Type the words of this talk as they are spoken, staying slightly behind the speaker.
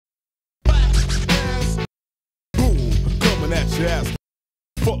blast your ass.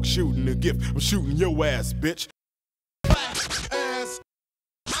 Fuck shooting the gift, I'm shooting your ass, bitch. Ass.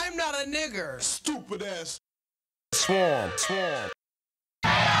 I'm not a nigger. Stupid ass. Swarm.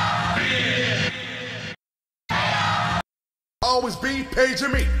 Always be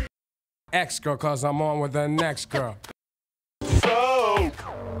paging me. Ex-girl, cause I'm on with the next girl. So.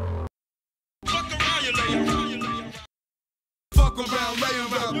 Fuck around, you lay. Fuck around, lay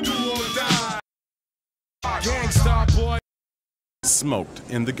around, do or die. Gangstar boy. Smoked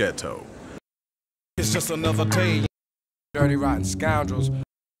in the ghetto. It's just another day. Dirty rotten scoundrels.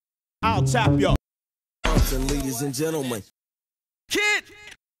 I'll tap y'all. Ladies and gentlemen. Kid!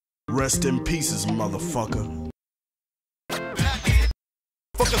 Rest in pieces, motherfucker.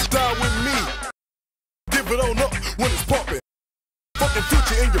 Fucking style with me. Give it on up when it's pumping. Fucking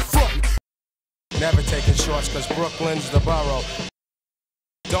future in your front. Never taking shorts cause Brooklyn's the borough.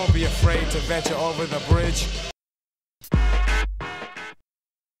 Don't be afraid to venture over the bridge.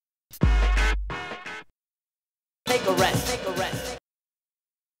 Take a rest.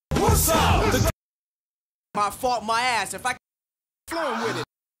 What's up? My fault, my ass. If I Flowing with it.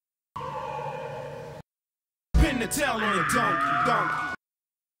 Pin the tail on the donkey.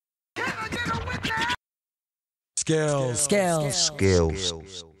 Skills.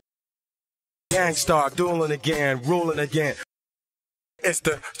 Gangstar, dueling again, ruling again. It's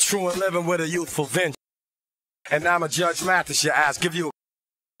the true and living with a youthful vengeance. And I'm a Judge Mathis, your ass, give you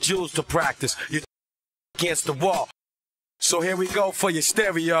jewels to practice. You against the wall. So here we go for your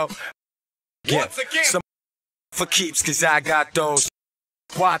stereo. Once again. Some for keeps, cause I got those.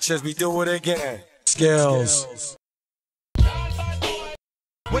 Watch as we do it again. Skills.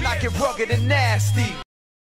 when I get rugged and nasty.